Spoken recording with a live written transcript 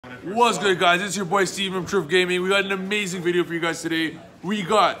What's good, guys? It's your boy Steve from Trif Gaming. We got an amazing video for you guys today. We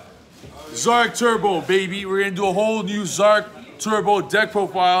got Zark Turbo, baby. We're gonna do a whole new Zark Turbo deck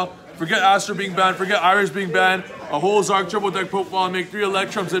profile. Forget Astro being banned, forget Iris being banned. A whole Zark Turbo deck profile. Make 3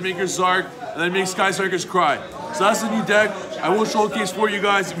 Electrums that make your Zark, and then make Sky Strikers cry. So that's the new deck. I will showcase for you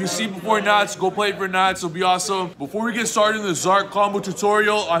guys. If you see before Nats, go play it for Nats. It'll be awesome. Before we get started in the Zark combo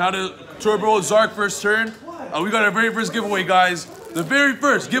tutorial on how to Turbo Zark first turn, we got our very first giveaway, guys. The very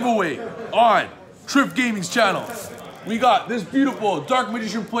first giveaway on Trif Gaming's channel. We got this beautiful Dark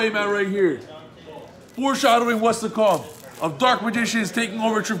Magician playmat right here. Foreshadowing what's to come of Dark Magicians taking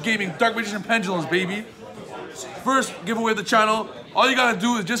over Trif Gaming. Dark Magician Pendulums, baby. First giveaway of the channel. All you gotta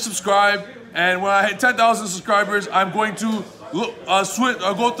do is just subscribe. And when I hit 10,000 subscribers, I'm going to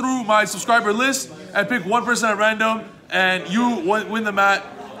go through my subscriber list and pick one person at random, and you win the mat.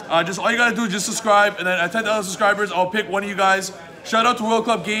 Just all you gotta do is just subscribe, and then at 10,000 subscribers, I'll pick one of you guys. Shout out to World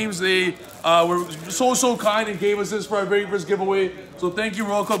Cup Games. They were so kind and gave us this for our very first giveaway. So thank you,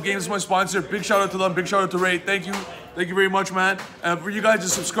 World Cup Games, my sponsor. Big shout out to them. Big shout out to Ray. Thank you very much, man. And for you guys,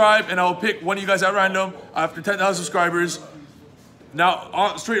 just subscribe, and I'll pick one of you guys at random after 10,000 subscribers.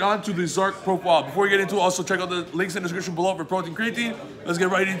 Now, straight on to the Zark profile. Before we get into it, also check out the links in the description below for protein creatine. Let's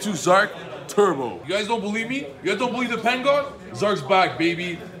get right into Zark Turbo. You guys don't believe me? You guys don't believe the pen god? Zark's back,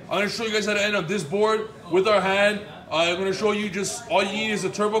 baby. I'm gonna show you guys how to end up this board with our hand. I'm gonna show you just all you need is a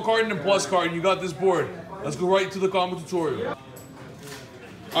turbo card and a plus card, and you got this board. Let's go right into the combo tutorial.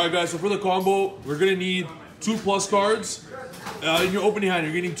 Alright guys, so for the combo, we're gonna need 2 plus cards. In your opening hand,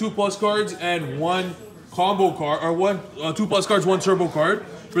 you're getting 2 plus cards and 1 combo card, or 2 plus cards, 1 turbo card.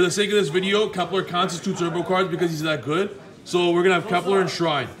 For the sake of this video, Kepler counts as 2 turbo cards because he's that good. So we're gonna have Kepler and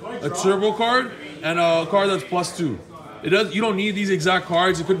Shrine, a turbo card and a card that's +2. You don't need these exact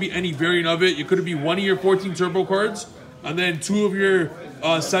cards. It could be any variant of it. It could be 1 of your 14 turbo cards and then 2 of your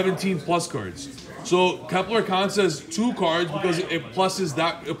 17 plus cards. So Kepler counts as 2 cards because it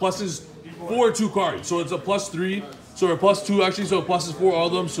pluses 4 2 cards. So it's a +3. So a +2 actually. So it pluses 4 all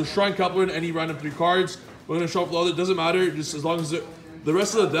of them. So Shrine, Kepler, and any random 3 cards. We're gonna shuffle all. It doesn't matter. Just as long as the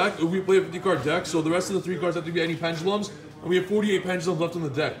rest of the deck. We play a 50 card deck. So the rest of the 3 cards have to be any pendulums, and we have 48 pendulums left on the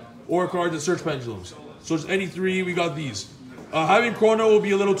deck, or cards that search pendulums. So it's any 3, we got these. Having Chrono will be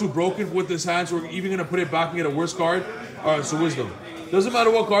a little too broken with this hand, so we're even gonna put it back and get a worse card. Alright, so Wisdom. Doesn't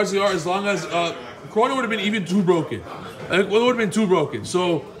matter what cards they are, as long as Chrono would have been even too broken. It would have been too broken.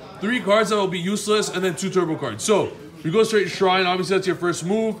 So 3 cards that will be useless, and then 2 turbo cards. So we go straight to Shrine. Obviously that's your first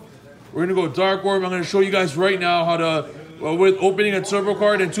move. We're gonna go Dark Orb. I'm gonna show you guys right now how to with opening a turbo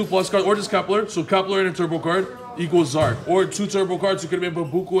card and 2 plus cards, or just Kepler. So Kepler and a turbo card equals Zark, or 2 turbo cards. So it could have been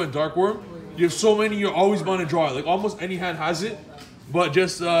Babuku and Dark Worm. You have so many, you're always going to draw it. Like almost any hand has it. But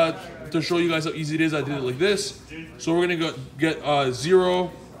just to show you guys how easy it is, I did it like this. So we're going to get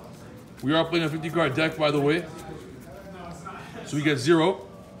 0. We are playing a 50 card deck, by the way. So we get 0.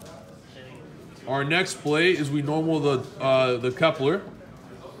 Our next play is we normal the Kepler.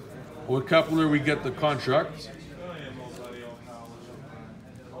 With Kepler, we get the contract.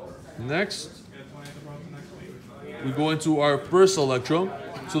 Next, we go into our first Electrum.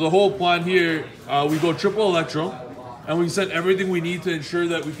 So the whole plan here, we go triple Electrum, and we send everything we need to ensure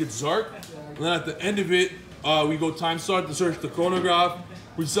that we could Zark. And then at the end of it, we go Time Start to search the chronograph.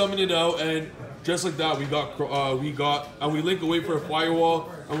 We summon it out, and just like that, and we link away for a firewall,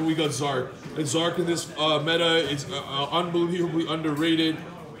 and we got Zark. And Zark in this meta is unbelievably underrated.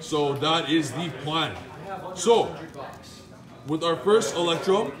 So that is the plan. So with our first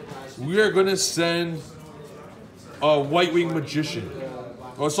Electrum, we are gonna send a White Wing Magician.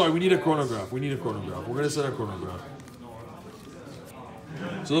 Oh, sorry, we need a chronograph. We're going to set a chronograph.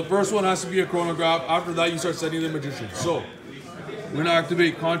 So the first one has to be a chronograph. After that, you start sending the magician. So we're going to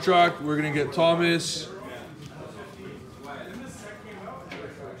activate contract. We're going to get Thomas.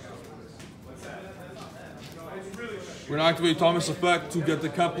 We're going to activate Thomas effect to get the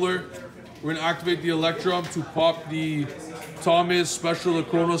Kepler. We're going to activate the Electrum to pop the Thomas, special the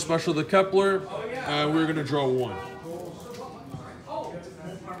Chrono, special the Kepler. And we're going to draw 1.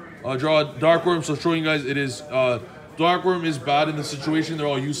 Draw a Dark Worm, so showing you guys it is Dark Worm is bad in the situation. They're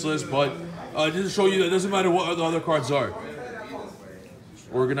all useless, but just to show you that it doesn't matter what the other cards are.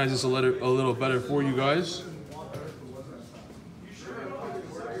 Organize this a little better for you guys.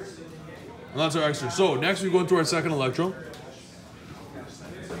 And that's our extra. So next we go into our second Electrum.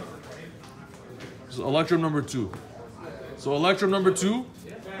 So Electrum number 2. So Electrum number 2,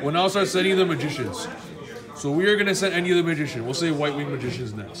 we'll now start sending the magicians. So we are going to send any of the magician. We'll say White Wing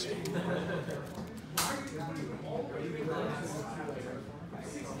Magicians next.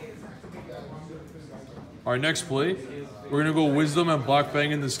 Our next play, we're gonna go Wisdom and Black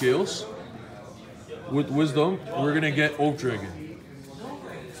Fang in the scales. With Wisdom, we're gonna get Oak Dragon.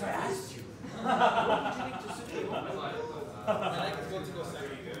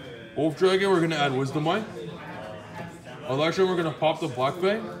 Oak Dragon, we're gonna add Wisdom Eye. Electro, we're gonna pop the Black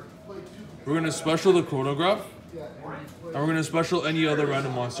Fang. We're gonna special the Chronograph. And we're gonna special any other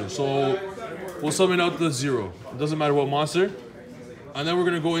random monster. So we'll summon out the 0. It doesn't matter what monster. And then we're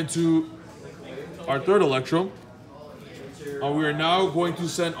gonna go into our third Electrum. And we are now going to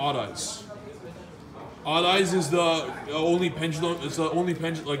send Odd Eyes. Odd Eyes is the only pendulum. It's the only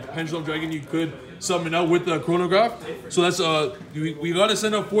pendulum dragon you could summon out with the Chronograph. So that's we gotta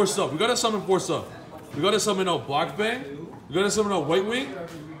send out 4 stuff. We gotta summon 4 stuff. We gotta summon out Black Fang. We gotta summon out White Wing.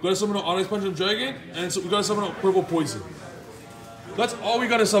 We gotta summon out Odd Eyes Pendulum Dragon, and so we gotta summon out Purple Poison. That's all we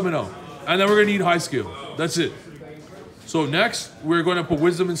gotta summon out. And then we're gonna need High Scale. That's it. So next, we're gonna put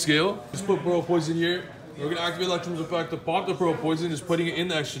Wisdom in Scale. Just put Purple Poison here. We're gonna activate Electrum's effect to pop the Purple Poison, just putting it in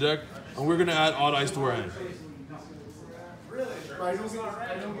the extra deck, and we're gonna add Odd Eyes to our hand.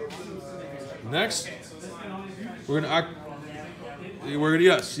 Next, we're gonna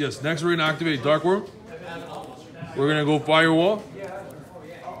Next, we're gonna activate Dark Worm. We're gonna go Firewall.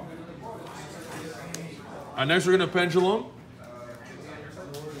 And next, we're gonna Pendulum.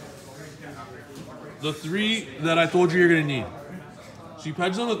 The 3 that I told you you're gonna need. So you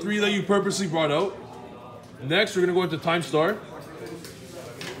pendulum the 3 that you purposely brought out. Next, we're gonna go into Time Star.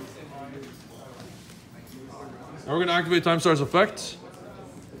 And we're gonna activate Time Star's effect.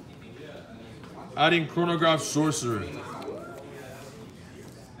 Adding Chronograph Sorcerer.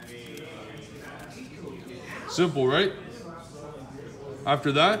 Simple, right?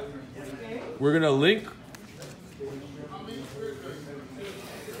 After that, we're gonna link.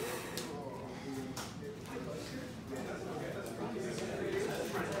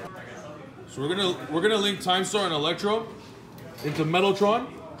 So we're gonna link Time Star and Electro into Metaltron,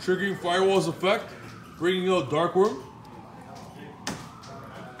 triggering Firewall's effect, bringing out Dark Worm.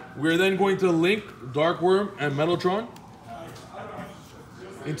 We're then going to link Dark Worm and Metaltron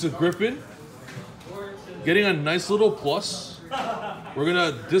into Griffin, getting a nice little plus. We're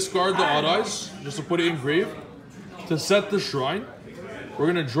gonna discard the Odd Eyes just to put it in grave. To set the Shrine, we're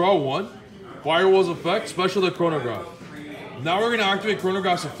gonna draw 1, Firewall's effect, special the Chronograph. Now we're gonna activate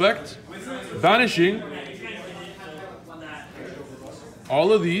Chronograph's effect, banishing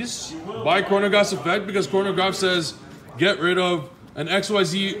all of these by Chronograph's effect, because Chronograph says get rid of an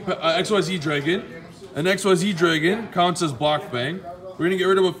XYZ dragon. An XYZ dragon counts as Black Fang. We're gonna get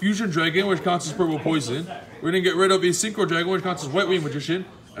rid of a Fusion Dragon, which counts as Purple Poison. We're gonna get rid of a Synchro Dragon, which counts as White Wing Magician.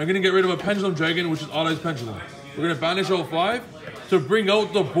 And we're gonna get rid of a Pendulum Dragon, which is Odd Eyes Pendulum. We're gonna banish all 5 to bring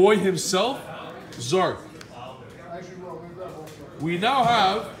out the boy himself, Zark. We now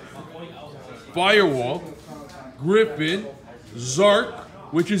have Firewall, Griffin, Zark,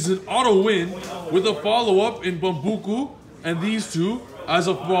 which is an auto win with a follow-up in Bambuku, and these 2 as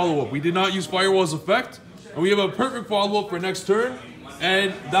a follow-up. We did not use Firewall's effect, and we have a perfect follow-up for next turn,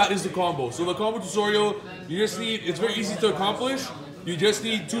 and that is the combo. So the combo tutorial, you just need, it's very easy to accomplish. You just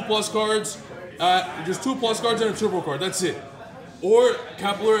need 2+ cards, just 2+ cards and a turbo card, that's it. Or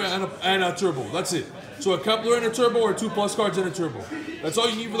Kepler and a turbo, that's it. So a Kepler and a turbo, or 2+ cards and a turbo. That's all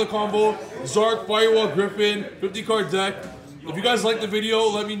you need for the combo. Zark, Firewall, Griffin, 50-card deck. If you guys like the video,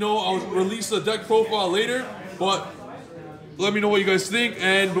 let me know. I'll release the deck profile later, but let me know what you guys think.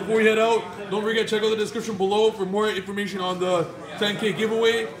 And before we head out, don't forget to check out the description below for more information on the 10K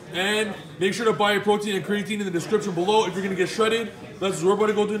giveaway. And make sure to buy your protein and creatine in the description below if you're going to get shredded. That's what we're about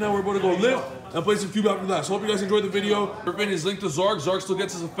to go do now. We're about to go lift and play some cube after that. So hope you guys enjoyed the video. Griffin is linked to Zark. Zark still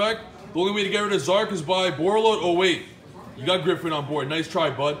gets his effect. The only way to get rid of Zark is by Borreload. Oh wait, you got Griffin on board. Nice try,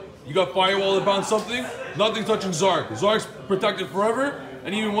 bud. You got Firewall to bounce something. Nothing touching Zark. Zark's protected forever.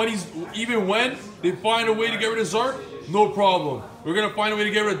 And even when they find a way to get rid of Zark, no problem. We're gonna find a way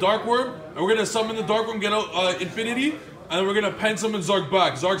to get rid of Dark Worm, and we're gonna summon the Dark Worm, get out Infinity, and then we're gonna pen summon Zark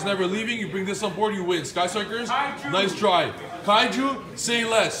back. Zark's never leaving. You bring this on board, you win. Sky Strikers, nice try. Kaiju, say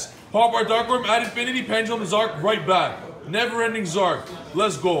less. Pop our Dark Worm, add Infinity, pendulum Zark right back. Never ending Zark.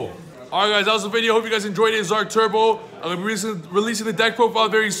 Let's go. All right, guys, that was the video. Hope you guys enjoyed it. Zark Turbo. I'm gonna be releasing the deck profile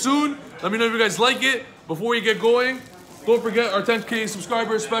very soon. Let me know if you guys like it. Before we get going, don't forget our 10K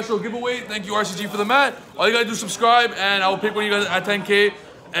subscriber special giveaway. Thank you, RCG, for the mat. All you gotta do is subscribe, and I'll pick one of you guys at 10K,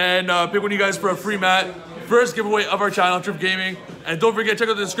 and pick one of you guys for a free mat. First giveaway of our channel, Trif Gaming. And don't forget, check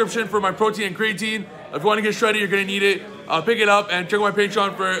out the description for my protein and creatine. If you want to get shredded, you're gonna need it. Pick it up, and check out my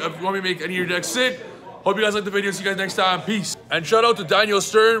Patreon for if you want me to make any of your decks sick. Hope you guys like the video. See you guys next time. Peace. And shout out to Daniel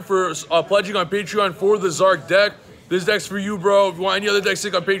Stern for pledging on Patreon for the Zark deck. This deck's for you, bro. If you want any other deck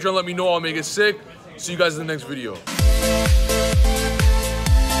sick on Patreon, let me know. I'll make it sick. See you guys in the next video.